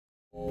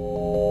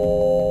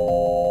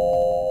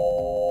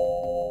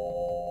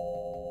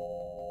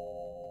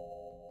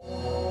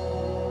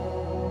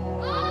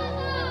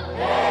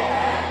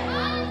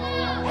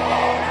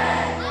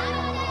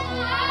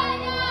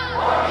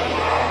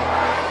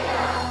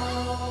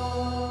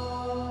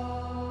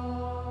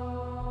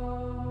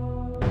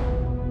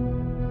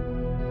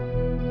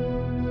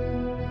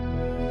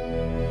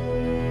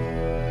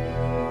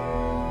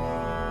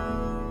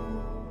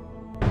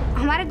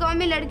गांव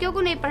में लड़कियों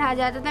को नहीं पढ़ाया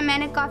जाता था।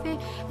 मैंने काफ़ी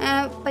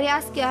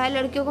प्रयास किया है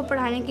लड़कियों को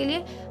पढ़ाने के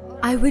लिए।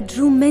 I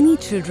withdrew many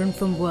children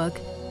from work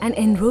and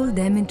enrolled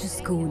them into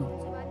school.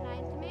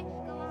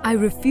 I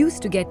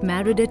refused to get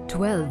married at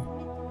 12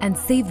 and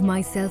saved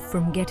myself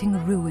from getting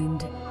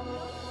ruined.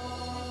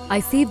 I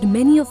saved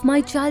many of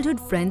my childhood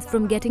friends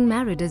from getting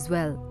married as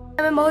well.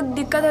 There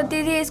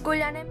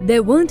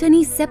weren't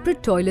any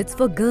separate toilets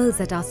for girls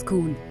at our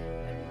school.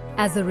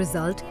 As a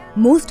result,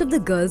 most of the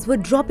girls were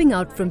dropping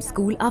out from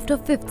school after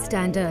 5th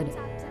standard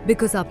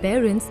because our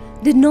parents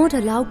did not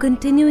allow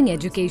continuing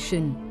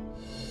education.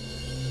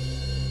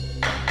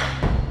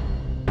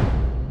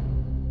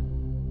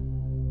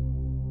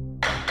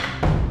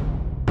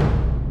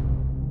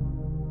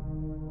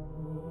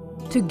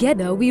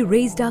 Together, we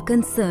raised our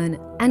concern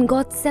and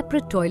got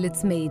separate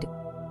toilets made.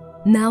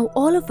 Now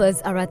all of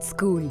us are at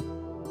school.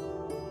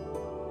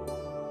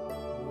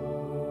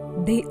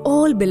 They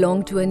all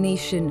belong to a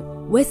nation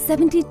where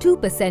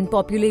 72%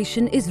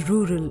 population is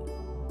rural.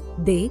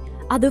 They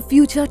are the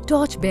future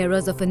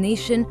torchbearers of a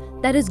nation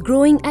that is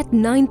growing at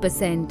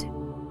 9%.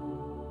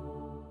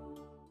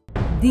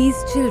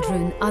 These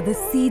children are the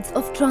seeds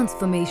of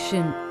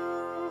transformation.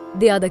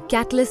 They are the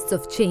catalysts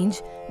of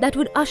change that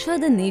would usher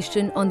the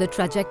nation on the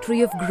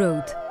trajectory of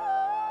growth.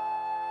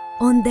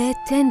 On their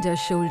tender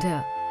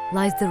shoulder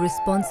lies the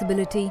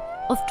responsibility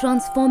of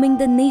transforming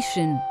the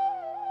nation.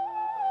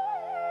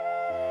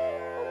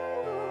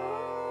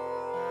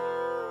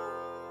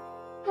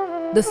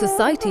 The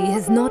society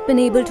has not been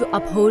able to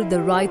uphold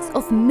the rights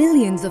of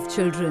millions of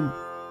children.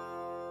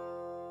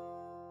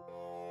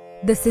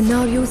 The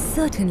scenario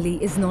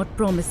certainly is not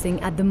promising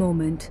at the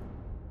moment.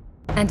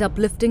 And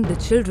uplifting the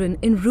children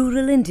in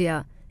rural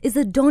India is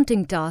a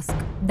daunting task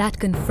that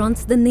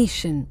confronts the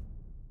nation.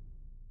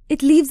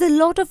 It leaves a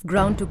lot of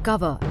ground to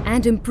cover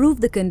and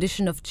improve the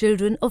condition of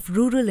children of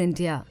rural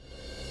India,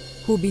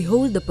 who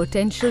behold the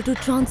potential to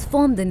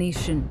transform the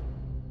nation.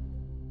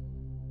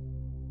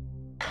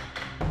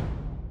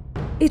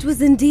 It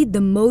was indeed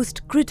the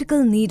most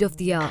critical need of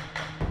the hour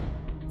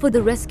for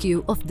the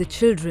rescue of the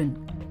children,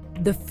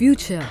 the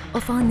future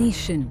of our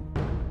nation.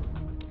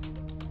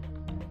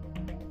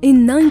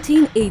 In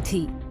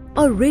 1980,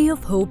 a ray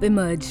of hope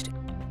emerged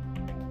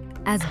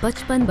as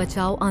Bachpan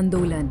Bachao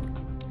Andolan,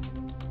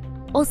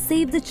 or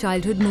Save the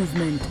Childhood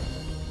movement.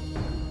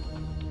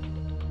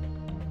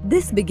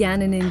 This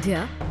began in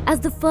India as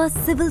the first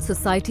civil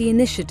society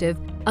initiative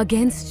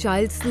against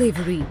child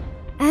slavery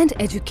and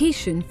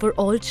education for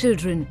all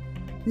children,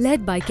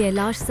 led by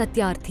Kailash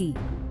Satyarthi.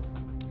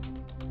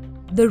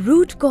 The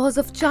root cause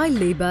of child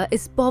labour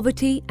is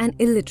poverty and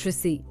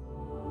illiteracy.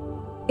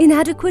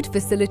 Inadequate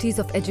facilities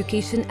of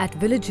education at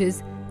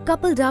villages,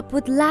 coupled up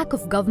with lack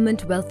of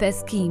government welfare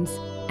schemes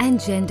and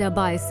gender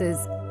biases,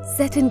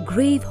 set in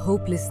grave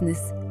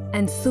hopelessness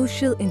and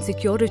social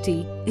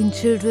insecurity in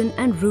children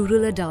and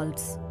rural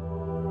adults.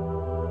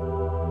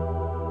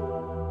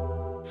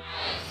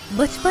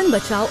 Bachpan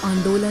Bachao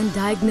Andolan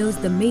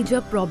diagnosed the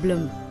major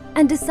problem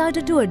and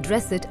decided to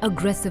address it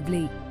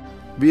aggressively.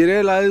 We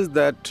realized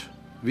that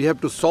we have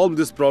to solve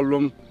this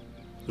problem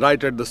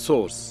right at the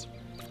source.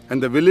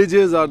 And the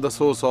villages are the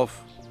source of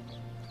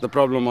the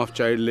problem of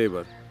child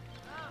labor.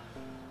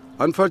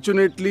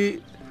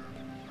 Unfortunately,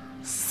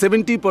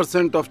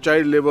 70% of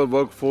child labor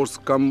workforce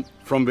come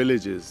from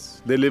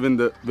villages. They live in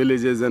the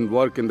villages and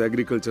work in the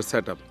agriculture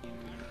setup.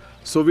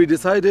 So we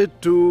decided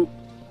to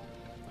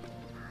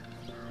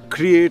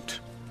create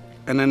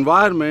an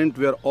environment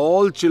where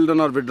all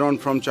children are withdrawn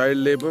from child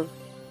labor,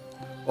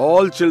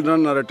 all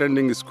children are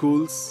attending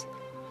schools,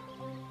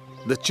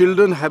 the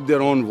children have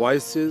their own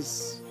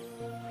voices,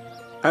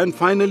 and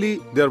finally,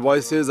 their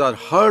voices are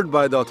heard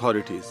by the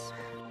authorities.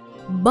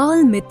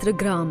 Bal Mitra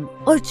Gram,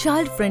 or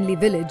child-friendly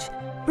village,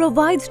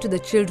 provides to the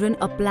children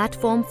a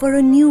platform for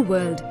a new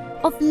world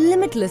of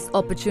limitless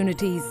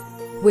opportunities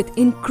with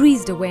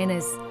increased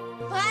awareness,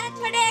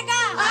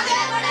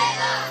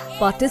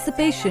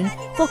 participation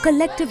for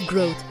collective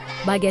growth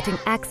by getting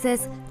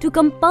access to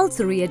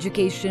compulsory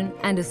education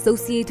and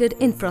associated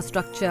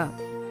infrastructure.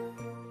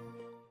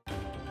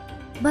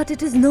 But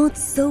it is not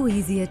so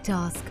easy a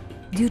task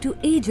due to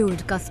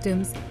age-old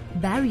customs,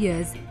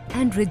 barriers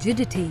and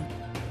rigidity.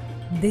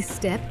 This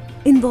step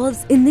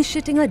involves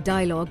initiating a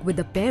dialogue with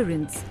the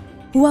parents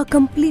who are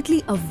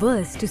completely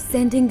averse to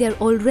sending their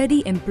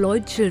already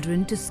employed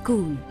children to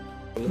school.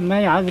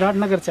 मैं यहाँ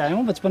विराटनगर से आया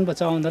हूँ बचपन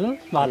बचाओ आंदोलन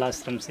बाल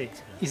आश्रम से।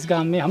 इस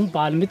गांव में हम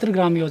बाल मित्र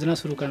ग्राम योजना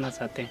शुरू करना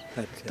चाहते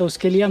हैं। तो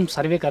उसके लिए हम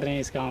सर्वे कर रहे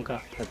हैं इस गांव का।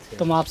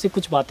 तो मैं आपसे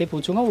कुछ बातें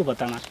पूछूंगा, वो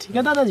बताना, ठीक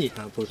है दादाजी?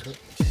 हाँ, पूछो।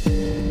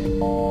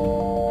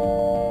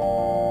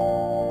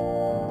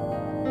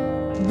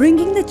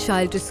 Bringing the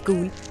child to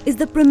school is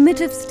the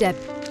primitive step.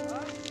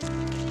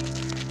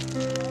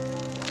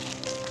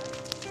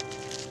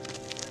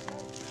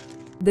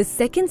 The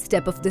second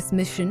step of this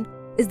mission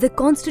is the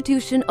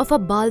constitution of a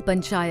Bal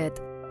Panchayat,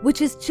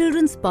 which is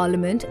children's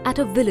parliament at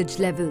a village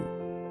level.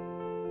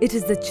 It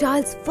is the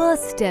child's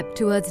first step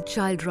towards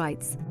child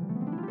rights.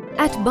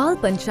 At Bal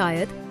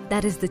Panchayat,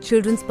 that is the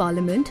children's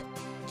parliament,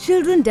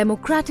 children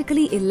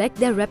democratically elect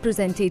their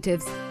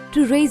representatives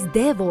to raise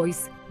their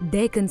voice,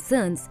 their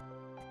concerns,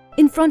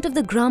 in front of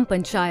the Gram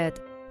Panchayat,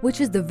 which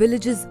is the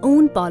village's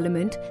own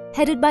parliament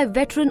headed by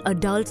veteran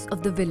adults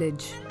of the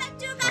village.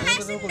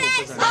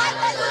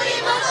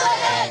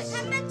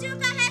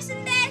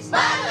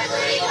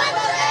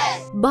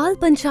 Bal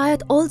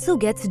Panchayat also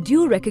gets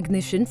due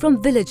recognition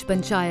from village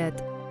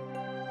Panchayat.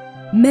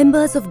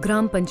 Members of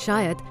Gram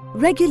Panchayat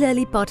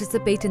regularly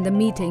participate in the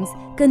meetings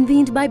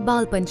convened by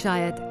Bal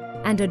Panchayat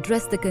and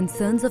address the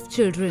concerns of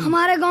children.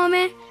 हमारे गांव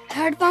में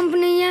head pump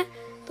नहीं है,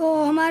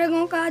 तो हमारे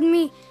गांव का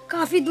आदमी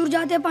काफ़ी दूर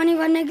जाते हैं पानी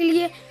भरने के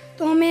लिए,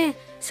 तो हमें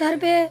सर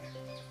पे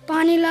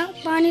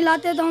पानी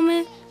लाते तो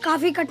हमें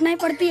काफ़ी कठिनाई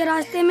पड़ती है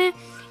रास्ते में,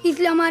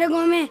 इसलिए हमारे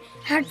गांव में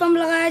हेड पंप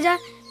लगाया जाए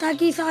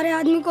ताकि सारे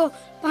आदमी को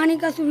पानी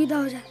का सुविधा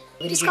हो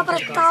जाए। इसका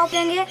प्रस्ताव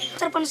देंगे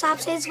सरपंच साहब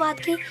से, इस बात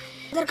की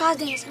दरखास्त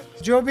देंगे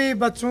सर। जो भी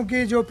बच्चों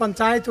की जो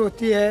पंचायत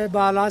होती है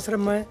बाल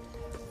आश्रम में,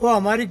 वो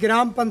हमारी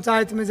ग्राम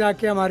पंचायत में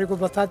जाके हमारे को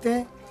बताते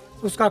हैं,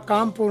 उसका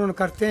काम पूर्ण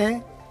करते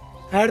हैं।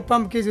 हेड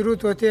पंप की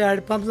ज़रूरत होती है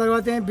हेड पंप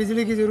लगवाते हैं,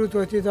 बिजली की ज़रूरत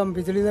होती है तो हम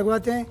बिजली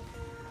लगवाते हैं।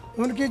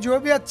 उनकी जो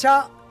भी अच्छा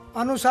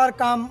अनुसार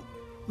काम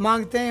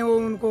मांगते हैं वो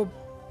उनको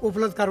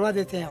उपलब्ध करवा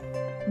देते हैं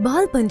हम।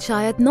 Bal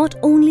Panchayat not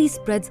only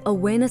spreads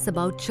awareness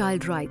about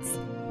child rights,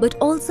 but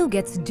also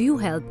gets due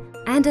help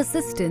and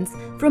assistance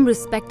from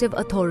respective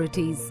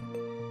authorities.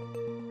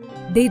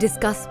 They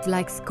discuss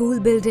like school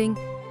building,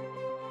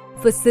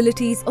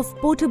 facilities of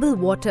potable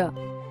water,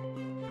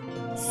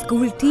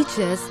 school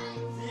teachers,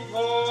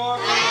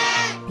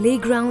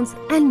 playgrounds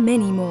and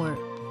many more.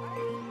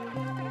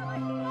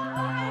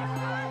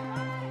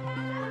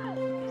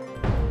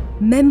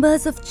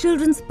 Members of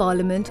Children's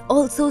Parliament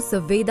also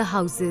survey the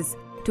houses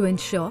to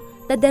ensure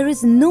that there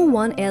is no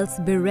one else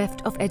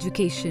bereft of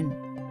education.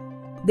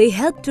 They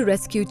help to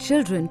rescue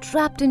children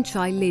trapped in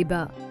child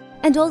labour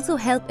and also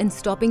help in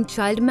stopping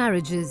child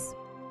marriages.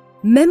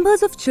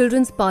 Members of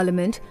Children's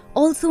Parliament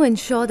also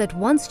ensure that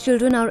once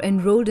children are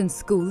enrolled in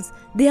schools,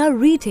 they are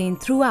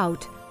retained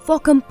throughout for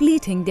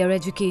completing their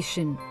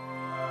education.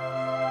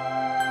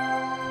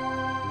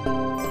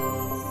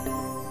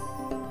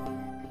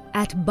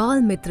 At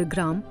Bal Mitra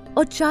Gram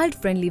or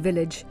child-friendly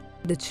village,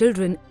 the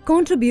children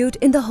contribute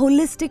in the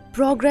holistic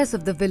progress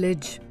of the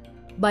village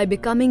by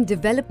becoming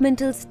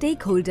developmental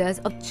stakeholders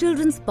of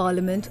Children's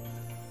Parliament.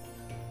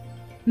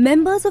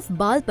 Members of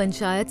Bal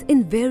Panchayats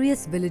in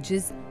various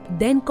villages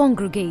then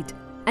congregate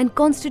and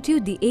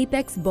constitute the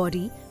apex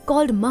body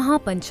called Maha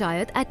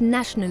Panchayat at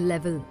national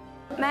level.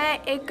 मैं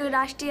एक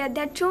राष्ट्रीय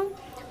अध्यक्ष हूँ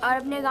और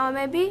अपने गांव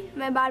में भी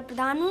मैं बाल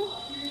प्रधान हूँ।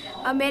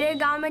 और मेरे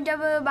गांव में जब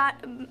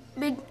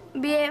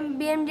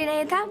बीएमजी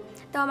नहीं था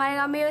तो हमारे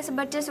गांव में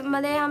बच्चे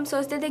मतलब हम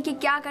सोचते थे कि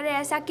क्या करें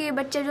ऐसा कि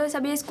बच्चे जो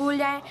सभी स्कूल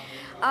जाएं,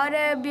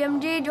 और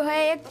बीएमजी जो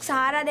है एक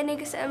सहारा देने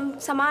के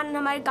समान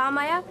हमारे काम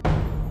आया।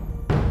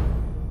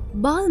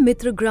 Bal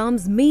Mitra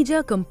Gram's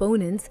major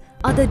components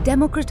are the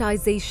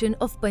democratization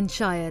of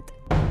Panchayat,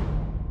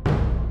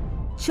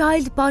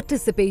 child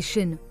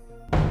participation.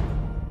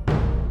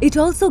 It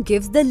also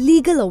gives the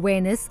legal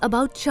awareness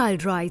about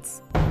child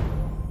rights.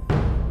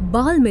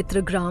 Bal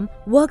Mitra Gram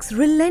works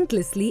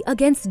relentlessly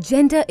against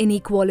gender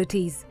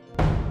inequalities.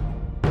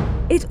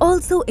 It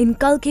also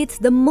inculcates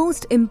the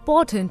most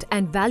important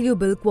and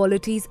valuable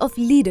qualities of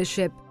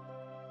leadership.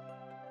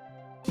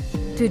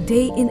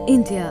 Today in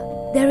India,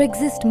 there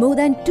exist more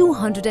than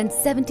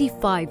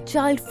 275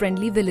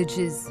 child-friendly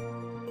villages.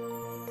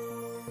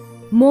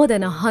 More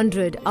than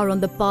 100 are on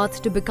the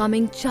path to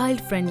becoming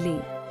child-friendly.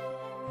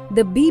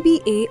 The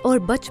BBA or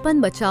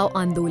Bachpan Bachao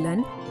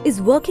Andolan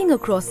is working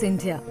across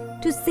India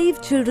to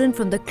save children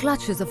from the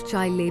clutches of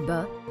child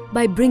labour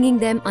by bringing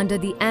them under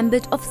the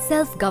ambit of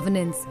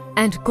self-governance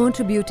and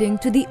contributing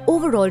to the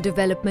overall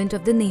development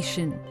of the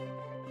nation.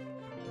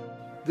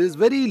 There is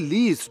very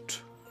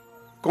least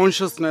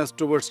consciousness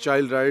towards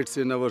child rights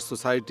in our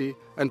society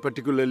and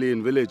particularly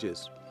in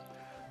villages.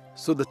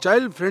 So the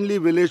child-friendly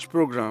village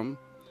program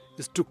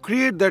is to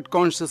create that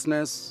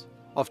consciousness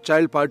of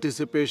child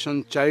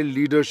participation, child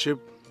leadership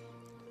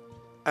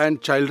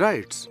and child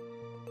rights.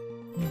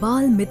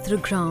 Bal Mitra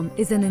Gram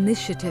is an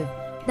initiative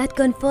that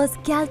confers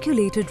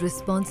calculated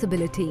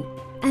responsibility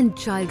and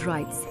child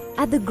rights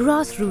at the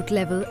grassroots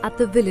level at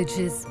the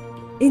villages,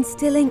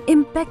 instilling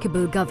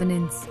impeccable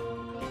governance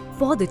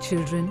for the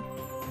children,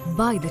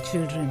 by the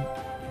children.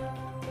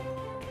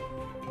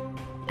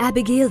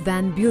 Abigail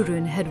Van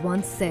Buren had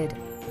once said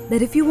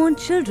that if you want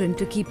children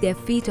to keep their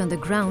feet on the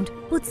ground,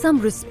 put some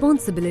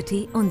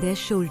responsibility on their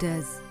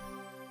shoulders.